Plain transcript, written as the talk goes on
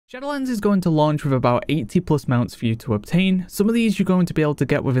Shadowlands is going to launch with about 80 plus mounts for you to obtain. Some of these you're going to be able to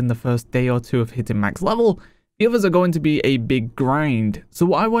get within the first day or two of hitting max level. The others are going to be a big grind. So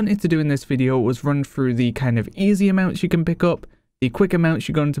what I wanted to do in this video was run through the kind of easy amounts you can pick up, the quick amounts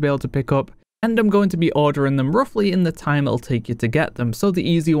you're going to be able to pick up, and I'm going to be ordering them roughly in the time it'll take you to get them. So the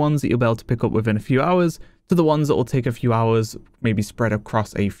easy ones that you'll be able to pick up within a few hours, to the ones that will take a few hours, maybe spread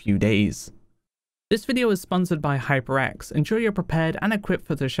across a few days. This video is sponsored by HyperX. Ensure you're prepared and equipped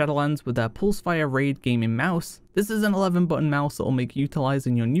for the Shadowlands with their Pulsefire Raid gaming mouse. This is an 11 button mouse that will make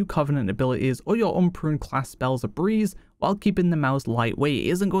utilizing your new Covenant abilities or your unpruned class spells a breeze while keeping the mouse lightweight. It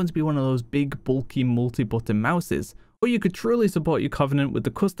isn't going to be one of those big bulky multi-button mouses. Or you could truly support your Covenant with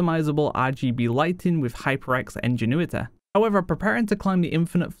the customizable RGB lighting with HyperX Ingenuity. However, preparing to climb the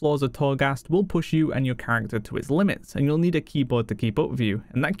infinite floors of Torghast will push you and your character to its limits, and you'll need a keyboard to keep up with you,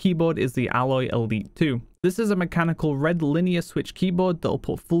 and that keyboard is the Alloy Elite 2. This is a mechanical red linear switch keyboard that will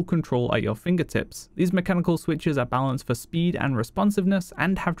put full control at your fingertips. These mechanical switches are balanced for speed and responsiveness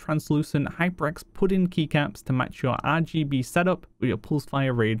and have translucent HyperX pudding keycaps to match your RGB setup with your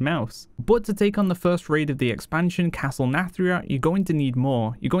Pulsefire Raid mouse. But to take on the first raid of the expansion, Castle Nathria, you're going to need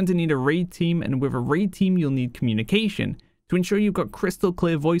more. You're going to need a raid team, and with a raid team you'll need communication. To ensure you've got crystal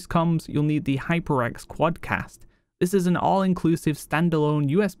clear voice comms, you'll need the HyperX Quadcast. This is an all-inclusive standalone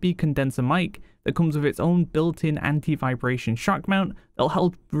USB condenser mic that comes with its own built-in anti-vibration shock mount that'll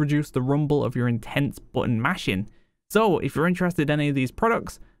help reduce the rumble of your intense button mashing. So if you're interested in any of these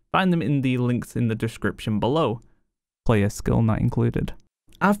products, find them in the links in the description below. Player skill not included.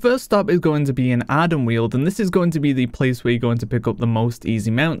 Our first stop is going to be in Ardenweald, and this is going to be the place where you're going to pick up the most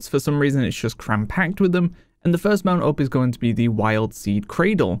easy mounts. For some reason it's just cram-packed with them, and the first mount up is going to be the Wildseed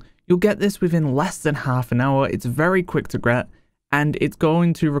Cradle. You'll get this within less than half an hour. It's very quick to get, and it's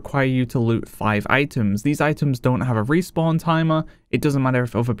going to require you to loot 5 items. These items don't have a respawn timer. It doesn't matter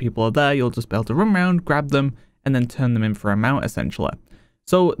if other people are there, you'll just be able to run around, grab them, and then turn them in for a mount essentially.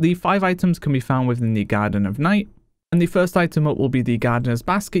 So the 5 items can be found within the Garden of Night, and the first item up will be the Gardener's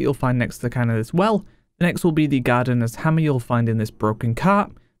Basket you'll find next to kind of this well. The next will be the Gardener's Hammer you'll find in this broken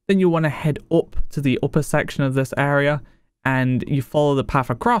cart. Then you'll want to head up to the upper section of this area, and you follow the path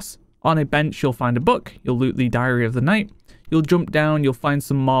across. On a bench you'll find a book, you'll loot the Diary of the Night, you'll jump down, you'll find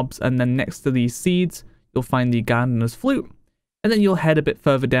some mobs, and then next to these seeds you'll find the Gardener's Flute, and then you'll head a bit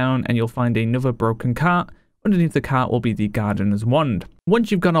further down and you'll find another broken cart. Underneath the cart will be the Gardener's Wand.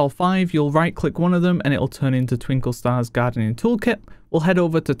 Once you've got all 5, you'll right click one of them and it'll turn into Twinkle Star's Gardening Toolkit. We'll head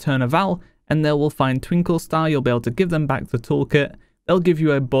over to Turn a Val, and there we'll find Twinkle Star. You'll be able to give them back the toolkit. They'll give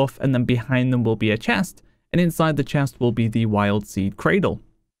you a buff, and then behind them will be a chest, and inside the chest will be the Wildseed Cradle.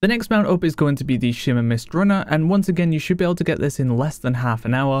 The next mount up is going to be the Shimmermist Runner, and once again you should be able to get this in less than half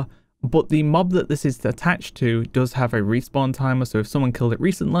an hour, but the mob that this is attached to does have a respawn timer, so if someone killed it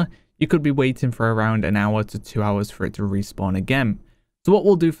recently, you could be waiting for around an hour to 2 hours for it to respawn again. So what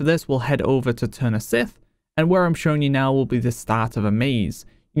we'll do for this, we'll head over to Turn a Scythe, and where I'm showing you now will be the start of a maze.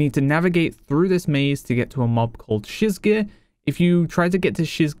 You need to navigate through this maze to get to a mob called Shizgear. If you try to get to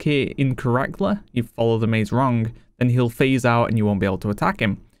Shizgear incorrectly, you follow the maze wrong, then he'll phase out and you won't be able to attack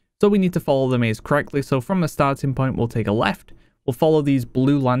him. So we need to follow the maze correctly. So from the starting point, we'll take a left. We'll follow these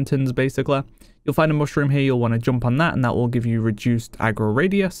blue lanterns basically. You'll find a mushroom here, you'll want to jump on that, and that will give you reduced aggro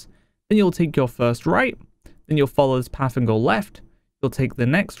radius. Then you'll take your first right, then you'll follow this path and go left. You'll take the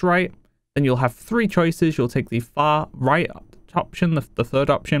next right, then you'll have 3 choices. You'll take the far right option, the third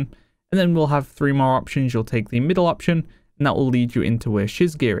option, and then we'll have 3 more options. You'll take the middle option, and that will lead you into where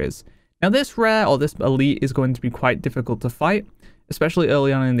Shizgear is. Now this rare or this elite is going to be quite difficult to fight, especially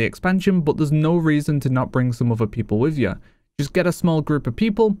early on in the expansion, but there's no reason to not bring some other people with you. Just get a small group of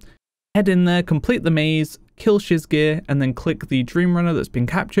people, head in there, complete the maze, kill Shizgear, and then click the Dream Runner that's been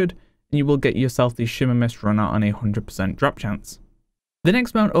captured, and you will get yourself the Shimmermist Runner on a 100% drop chance. The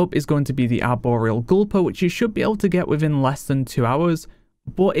next mount up is going to be the Arboreal Gulper, which you should be able to get within less than 2 hours.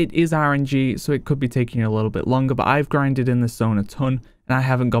 But it is RNG, so it could be taking you a little bit longer, but I've grinded in this zone a ton, and I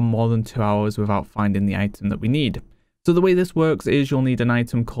haven't gone more than 2 hours without finding the item that we need. So the way this works is you'll need an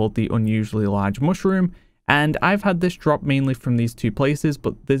item called the Unusually Large Mushroom, and I've had this drop mainly from these 2 places,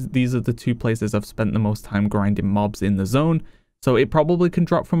 but these are the 2 places I've spent the most time grinding mobs in the zone, so it probably can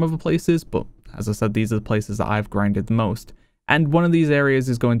drop from other places, but as I said, these are the places that I've grinded the most. And one of these areas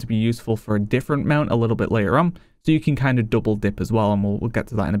is going to be useful for a different mount a little bit later on, so you can kind of double dip as well, and we'll get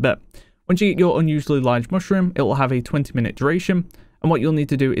to that in a bit. Once you get your Unusually Large Mushroom, it will have a 20-minute duration, and what you'll need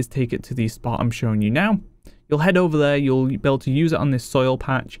to do is take it to the spot I'm showing you now. You'll head over there, you'll be able to use it on this soil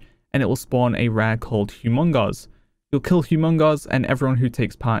patch, and it will spawn a rare called Humongous. You'll kill Humongous, and everyone who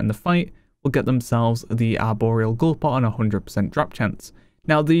takes part in the fight will get themselves the Arboreal Gulper on a 100% drop chance.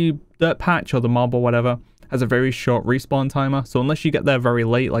 Now the dirt patch or the mob or whatever has a very short respawn timer, so unless you get there very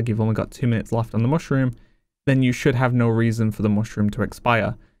late, like you've only got 2 minutes left on the mushroom, then you should have no reason for the mushroom to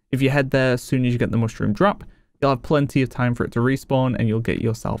expire. If you head there as soon as you get the mushroom drop, you'll have plenty of time for it to respawn and you'll get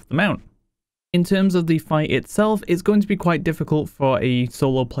yourself the mount. In terms of the fight itself, it's going to be quite difficult for a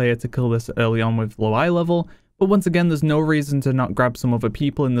solo player to kill this early on with low eye level, but once again there's no reason to not grab some other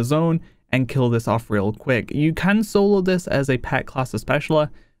people in the zone and kill this off real quick. You can solo this as a pet class especially,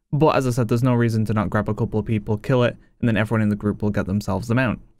 but as I said, there's no reason to not grab a couple of people, kill it, and then everyone in the group will get themselves the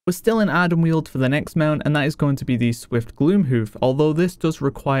mount. We're still in Ardenweald for the next mount, and that is going to be the Swift Gloomhoof, although this does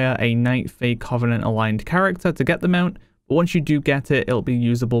require a Night Fae Covenant aligned character to get the mount, but once you do get it, it'll be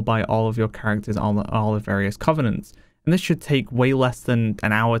usable by all of your characters on all the various covenants. And this should take way less than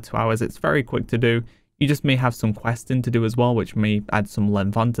an hour, 2 hours, it's very quick to do. You just may have some questing to do as well, which may add some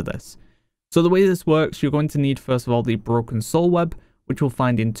length onto this. So the way this works, you're going to need first of all the Broken Soul Web, which you'll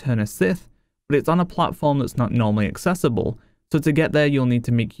find in Turner Sith, but it's on a platform that's not normally accessible. So to get there, you'll need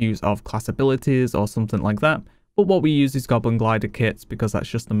to make use of class abilities or something like that. But what we use is Goblin Glider kits because that's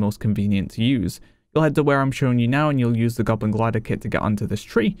just the most convenient to use. You'll head to where I'm showing you now and you'll use the Goblin Glider kit to get onto this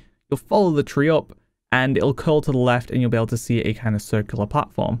tree. You'll follow the tree up and it'll curl to the left and you'll be able to see a kind of circular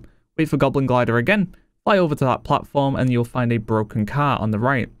platform. Wait for Goblin Glider again, fly over to that platform and you'll find a broken car on the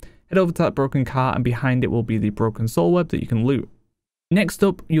right. Head over to that broken car and behind it will be the Broken Soul Web that you can loot. Next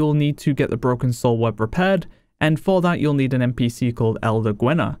up, you'll need to get the Broken Soul Web repaired, and for that you'll need an NPC called Elder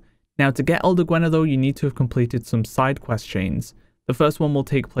Gwenna. Now to get Elder Gwenna though, you need to have completed some side quest chains. The first one will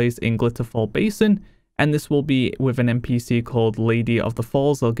take place in Glitterfall Basin, and this will be with an NPC called Lady of the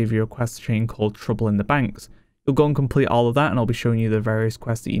Falls. They'll give you a quest chain called Trouble in the Banks. You'll go and complete all of that, and I'll be showing you the various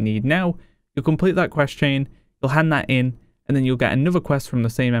quests that you need now. You'll complete that quest chain, you'll hand that in, and then you'll get another quest from the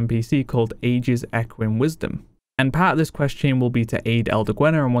same NPC called Age's Equine Wisdom. And part of this quest chain will be to aid Elder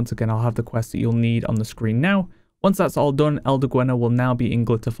Gwenna, and once again I'll have the quest that you'll need on the screen now. Once that's all done, Elder Gwenna will now be in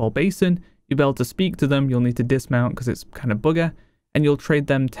Glitterfall Basin. You'll be able to speak to them, you'll need to dismount because it's kind of bugger, and you'll trade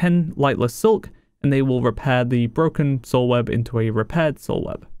them 10 lightless silk, and they will repair the broken soul web into a repaired soul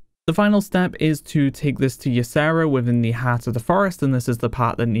web. The final step is to take this to Ysera within the heart of the forest, and this is the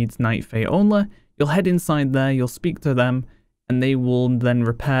part that needs Night Fae only. You'll head inside there, you'll speak to them, and they will then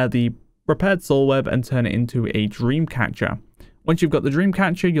repair the repaired soul web and turn it into a dream catcher. Once you've got the dream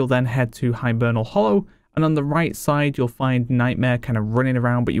catcher, you'll then head to Hibernal Hollow, and on the right side you'll find Nightmare kind of running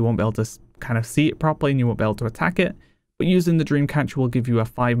around, but you won't be able to kind of see it properly and you won't be able to attack it. But using the dream catcher will give you a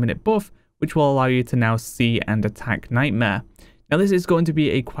 5-minute buff, which will allow you to now see and attack Nightmare. Now this is going to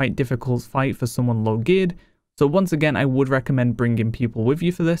be a quite difficult fight for someone low geared, so once again I would recommend bringing people with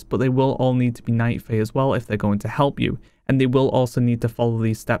you for this, but they will all need to be Night Fae as well if they're going to help you, and they will also need to follow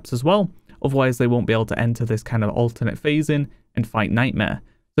these steps as well, otherwise they won't be able to enter this kind of alternate phase in and fight Nightmare.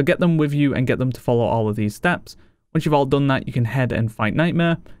 So get them with you and get them to follow all of these steps. Once you've all done that, you can head and fight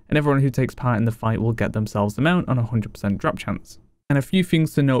Nightmare, and everyone who takes part in the fight will get themselves the mount on a 100% drop chance. And a few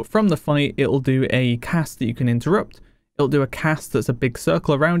things to note from the fight: it'll do a cast that you can interrupt, it'll do a cast that's a big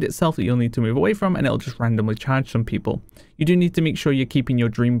circle around itself that you'll need to move away from, and it'll just randomly charge some people. You do need to make sure you're keeping your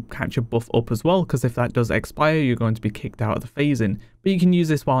dream catcher buff up as well, because if that does expire, you're going to be kicked out of the phase-in. But you can use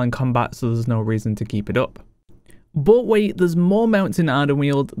this while in combat, so there's no reason to keep it up. But wait, there's more mounts in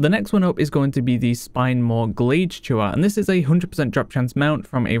Ardenweald. The next one up is going to be the Spinemaw Gladechewer, and this is a 100% drop chance mount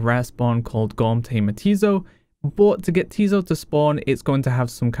from a rare spawn called Gorm Tamer Tizo. But to get Tizo to spawn, it's going to have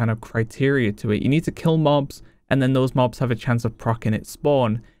some kind of criteria to it. You need to kill mobs, and then those mobs have a chance of proccing its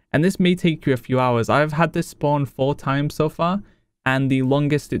spawn. And this may take you a few hours. I've had this spawn 4 times so far, and the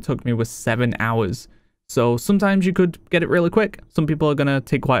longest it took me was 7 hours. So sometimes you could get it really quick. Some people are going to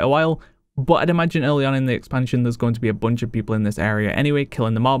take quite a while. But I'd imagine early on in the expansion, there's going to be a bunch of people in this area anyway,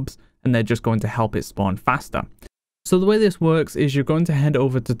 killing the mobs, and they're just going to help it spawn faster. So the way this works is you're going to head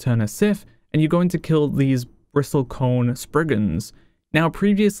over to Turner Sith, and you're going to kill these Bristlecone Spriggans. Now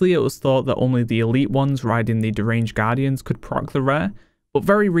previously it was thought that only the elite ones riding the Deranged Guardians could proc the rare, but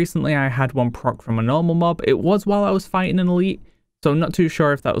very recently I had one proc from a normal mob. It was while I was fighting an elite, so I'm not too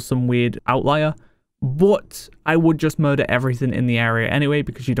sure if that was some weird outlier. But I would just murder everything in the area anyway,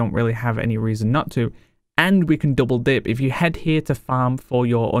 because you don't really have any reason not to. And we can double dip. If you head here to farm for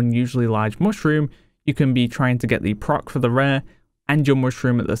your unusually large mushroom, you can be trying to get the proc for the rare and your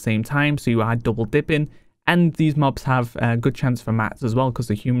mushroom at the same time, so you are double dipping. And these mobs have a good chance for mats as well, because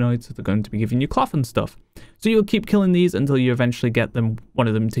they're humanoids, so they're going to be giving you cloth and stuff. So you'll keep killing these until you eventually get one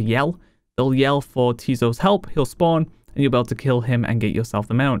of them to yell. They'll yell for Tizo's help, he'll spawn, and you'll be able to kill him and get yourself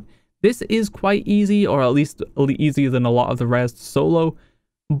the mount. This is quite easy, or at least easier than a lot of the rares to solo,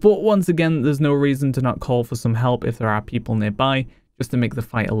 but once again, there's no reason to not call for some help if there are people nearby. just to make the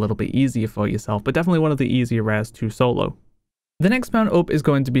fight a little bit easier for yourself, but definitely one of the easier rares to solo. The next mount up is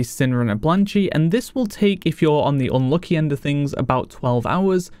going to be Sinrunner Blanchy, and this will take, if you're on the unlucky end of things, about 12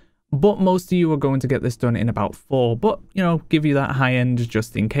 hours, but most of you are going to get this done in about 4, but, you know, give you that high end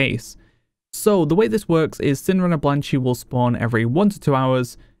just in case. So the way this works is Sinrunner Blanchy will spawn every 1 to 2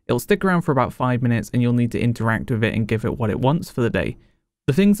 hours, it'll stick around for about 5 minutes, and you'll need to interact with it and give it what it wants for the day.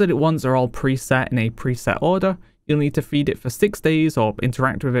 The things that it wants are all preset in a preset order. You'll need to feed it for 6 days or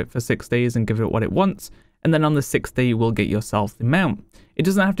interact with it for 6 days and give it what it wants. And then on the 6th day, you will get yourself the mount. It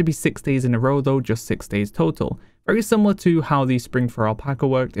doesn't have to be 6 days in a row though, just 6 days total. Very similar to how the Spring for Alpaca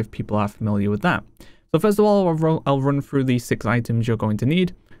worked, if people are familiar with that. So first of all, I'll run through the 6 items you're going to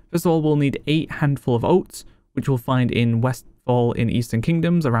need. First of all, we'll need 8 handful of oats, which you'll find in Westfall in Eastern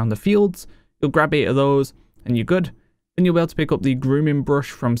Kingdoms around the fields. You'll grab 8 of those and you're good. Then you'll be able to pick up the grooming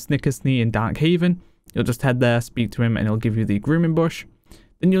brush from Snickersnee in Darkhaven. You'll just head there, speak to him, and he'll give you the grooming bush.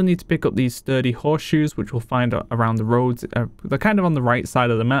 Then you'll need to pick up these sturdy horseshoes, which we'll find around the roads. They're kind of on the right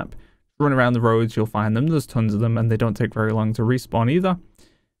side of the map. Run around the roads, you'll find them. There's tons of them, and they don't take very long to respawn either.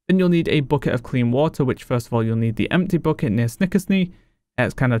 Then you'll need a bucket of clean water, which first of all, you'll need the empty bucket near Snickersnee.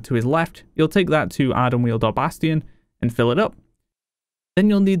 It's kind of to his left. You'll take that to Ardenweald Bastion and fill it up. Then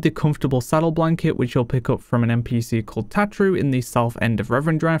you'll need the comfortable saddle blanket, which you'll pick up from an NPC called Tatru in the south end of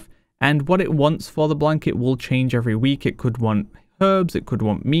Revendreth. And what it wants for the blanket will change every week. It could want herbs, it could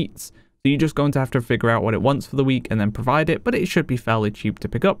want meats. So you're just going to have to figure out what it wants for the week and then provide it, but it should be fairly cheap to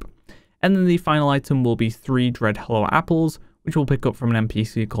pick up. And then the final item will be 3 Dread Hollow apples, which we'll pick up from an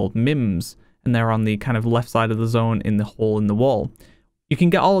NPC called Mims. And they're on the kind of left side of the zone in the hole in the wall. You can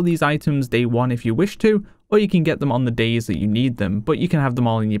get all of these items day 1 if you wish to, or you can get them on the days that you need them, but you can have them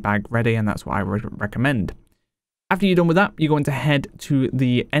all in your bag ready, and that's what I would recommend. After you're done with that, you're going to head to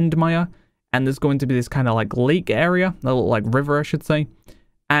the Endmire, and there's going to be this kind of like lake area, a little like river I should say,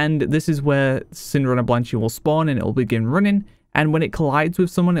 and this is where Sinrunner Blanchy will spawn and it'll begin running, and when it collides with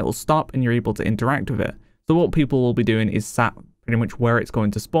someone it will stop and you're able to interact with it. So what people will be doing is sat pretty much where it's going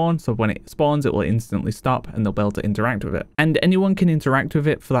to spawn, so when it spawns it will instantly stop and they'll be able to interact with it. And anyone can interact with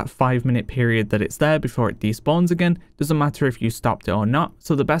it for that 5-minute period that it's there before it despawns again. Doesn't matter if you stopped it or not.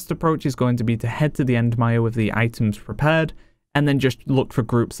 So the best approach is going to be to head to the Endmire with the items prepared and then just look for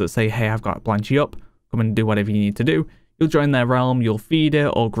groups that say, hey, I've got Blanchy up, come and do whatever you need to do. You'll join their realm, you'll feed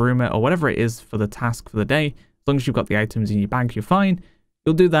it or groom it or whatever it is for the task for the day. As long as you've got the items in your bag, you're fine.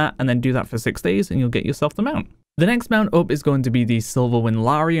 You'll do that and then do that for 6 days and you'll get yourself the mount. The next mount up is going to be the Silverwind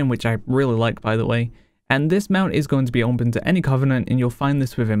Larion, which I really like, by the way. And this mount is going to be open to any covenant, and you'll find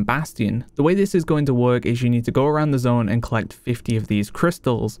this within Bastion. The way this is going to work is you need to go around the zone and collect 50 of these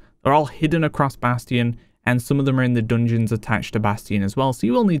crystals. They're all hidden across Bastion, and some of them are in the dungeons attached to Bastion as well. So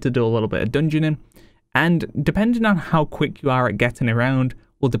you will need to do a little bit of dungeoning. And depending on how quick you are at getting around,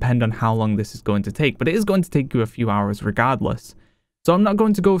 will depend on how long this is going to take. But it is going to take you a few hours regardless. So I'm not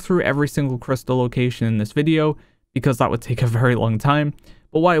going to go through every single crystal location in this video, because that would take a very long time.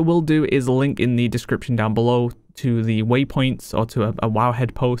 But what I will do is link in the description down below to the waypoints, or to a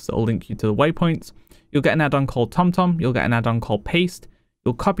Wowhead post that will link you to the waypoints. You'll get an add-on called TomTom, you'll get an add-on called Paste.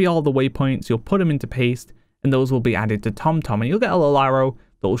 You'll copy all the waypoints, you'll put them into Paste, and those will be added to TomTom, and you'll get a little arrow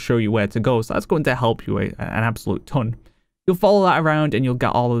that will show you where to go. So that's going to help you an absolute ton. You'll follow that around and you'll get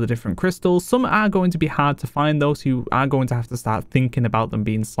all of the different crystals. Some are going to be hard to find though, so you are going to have to start thinking about them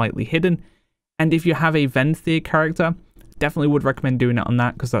being slightly hidden. And if you have a Venthyr character, definitely would recommend doing it on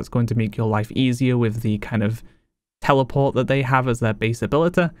that, because that's going to make your life easier with the kind of teleport that they have as their base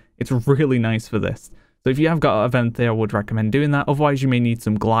ability. It's really nice for this. So if you have got a Venthyr, I would recommend doing that. Otherwise, you may need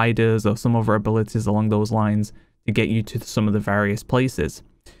some gliders or some other abilities along those lines to get you to some of the various places.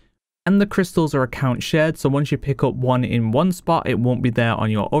 And the crystals are account shared, so once you pick up one in one spot, it won't be there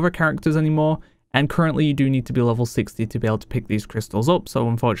on your other characters anymore. And currently you do need to be level 60 to be able to pick these crystals up, so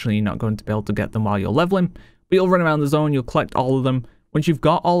unfortunately you're not going to be able to get them while you're leveling. But you'll run around the zone, you'll collect all of them. Once you've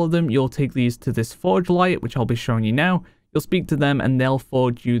got all of them, you'll take these to this Forge Light, which I'll be showing you now. You'll speak to them and they'll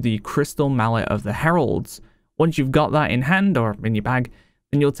forge you the Crystal Mallet of the Heralds. Once you've got that in hand, or in your bag,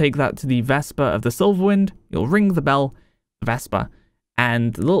 then you'll take that to the Vesper of the Silverwind. You'll ring the bell, Vesper,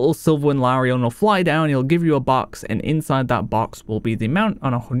 and the little Silverwind Larion will fly down, he'll give you a box, and inside that box will be the mount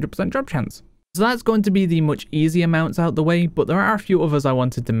on a 100% drop chance. So that's going to be the much easier mounts out the way, but there are a few others I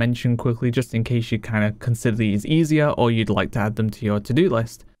wanted to mention quickly just in case you kind of consider these easier or you'd like to add them to your to-do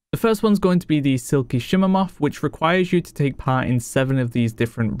list. The first one's going to be the Silky Shimmermoth, which requires you to take part in 7 of these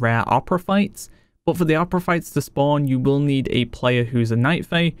different rare opera fights. But for the opera fights to spawn, you will need a player who's a Night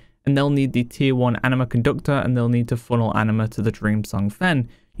Fae, and they'll need the tier 1 anima conductor, and they'll need to funnel anima to the Dream Song Fen.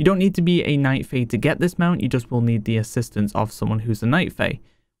 You don't need to be a Night Fae to get this mount, you just will need the assistance of someone who's a Night Fae.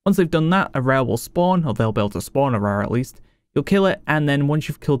 Once they've done that, a rare will spawn, or they'll be able to spawn a rare at least. You'll kill it, and then once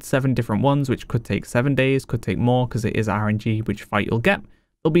you've killed 7 different ones, which could take 7 days, could take more because it is RNG which fight you'll get,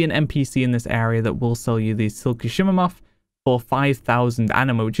 there'll be an NPC in this area that will sell you the Silky Shimmermoth for 5,000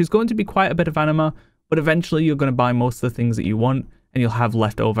 anima, which is going to be quite a bit of anima, but eventually you're going to buy most of the things that you want, and you'll have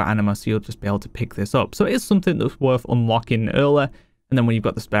leftover anima, so you'll just be able to pick this up. So it is something that's worth unlocking early, and then when you've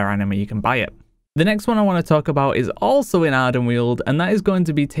got the spare anima, you can buy it. The next one I want to talk about is also in Ardenweald, and that is going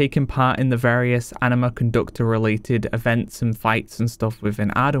to be taking part in the various anima conductor related events and fights and stuff within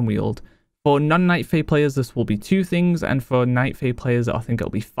Ardenweald. For non-Night Fae players, this will be 2 things, and for Night Fae players, I think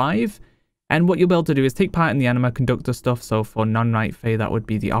it'll be 5. And what you'll be able to do is take part in the anima conductor stuff. So for non-Night Fae, that would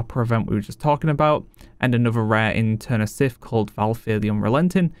be the opera event we were just talking about, and another rare in Turner Sith called Valfear the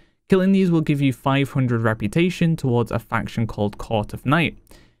Unrelenting. Killing these will give you 500 reputation towards a faction called Court of Night.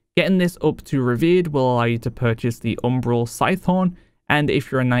 Getting this up to Revered will allow you to purchase the Umbral Scythehorn, and if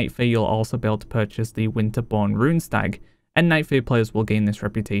you're a Night Fae, you'll also be able to purchase the Winterborn Runestag, and Night Fae players will gain this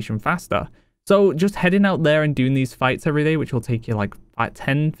reputation faster. So just heading out there and doing these fights every day, which will take you like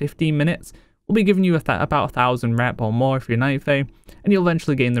 10-15 minutes, will be giving you about 1,000 rep or more if you're Night Fae, and you'll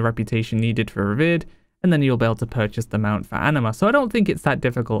eventually gain the reputation needed for Revered, and then you'll be able to purchase the mount for anima. So I don't think it's that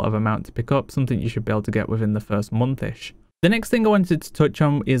difficult of a mount to pick up, something you should be able to get within the first month-ish. The next thing I wanted to touch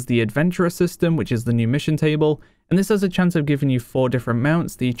on is the Adventurer system, which is the new mission table, and this has a chance of giving you 4 different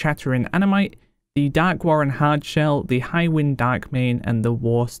mounts: the Chattering Animite, the Dark Warren Hardshell, the Highwind Darkmane, and the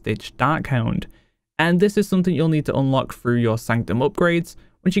War Stitch Darkhound. And this is something you'll need to unlock through your Sanctum upgrades.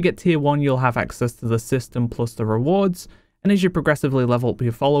 Once you get tier 1, you'll have access to the system plus the rewards, and as you progressively level up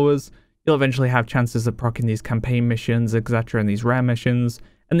your followers, you'll eventually have chances of proccing these campaign missions, etc., and these rare missions,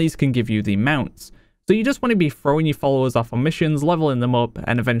 and these can give you the mounts. So you just want to be throwing your followers off on missions, leveling them up,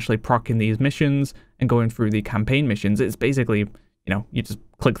 and eventually proccing these missions and going through the campaign missions. It's basically, you know, you just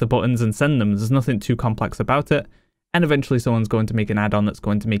click the buttons and send them. There's nothing too complex about it. And eventually someone's going to make an add-on that's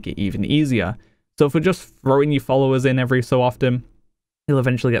going to make it even easier. So if we're just throwing your followers in every so often, you'll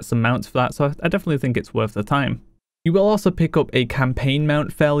eventually get some mounts for that. So I definitely think it's worth the time. You will also pick up a campaign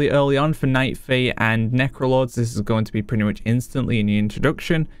mount fairly early on for Night Fae and Necrolords. This is going to be pretty much instantly in your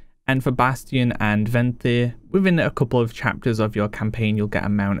introduction. And for Bastion and Venthyr, within a couple of chapters of your campaign, you'll get a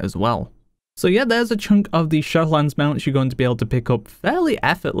mount as well. So yeah, there's a chunk of the Shadowlands mounts you're going to be able to pick up fairly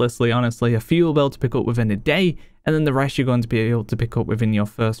effortlessly, honestly. A few you'll be able to pick up within a day, and then the rest you're going to be able to pick up within your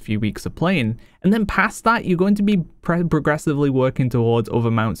first few weeks of playing. And then past that, you're going to be progressively working towards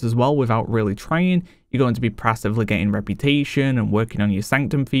other mounts as well without really trying. You're going to be passively getting reputation and working on your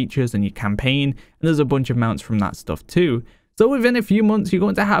Sanctum features and your campaign, and there's a bunch of mounts from that stuff too. So within a few months, you're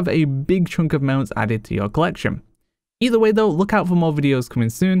going to have a big chunk of mounts added to your collection. Either way though, look out for more videos coming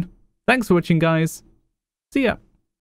soon. Thanks for watching, guys. See ya.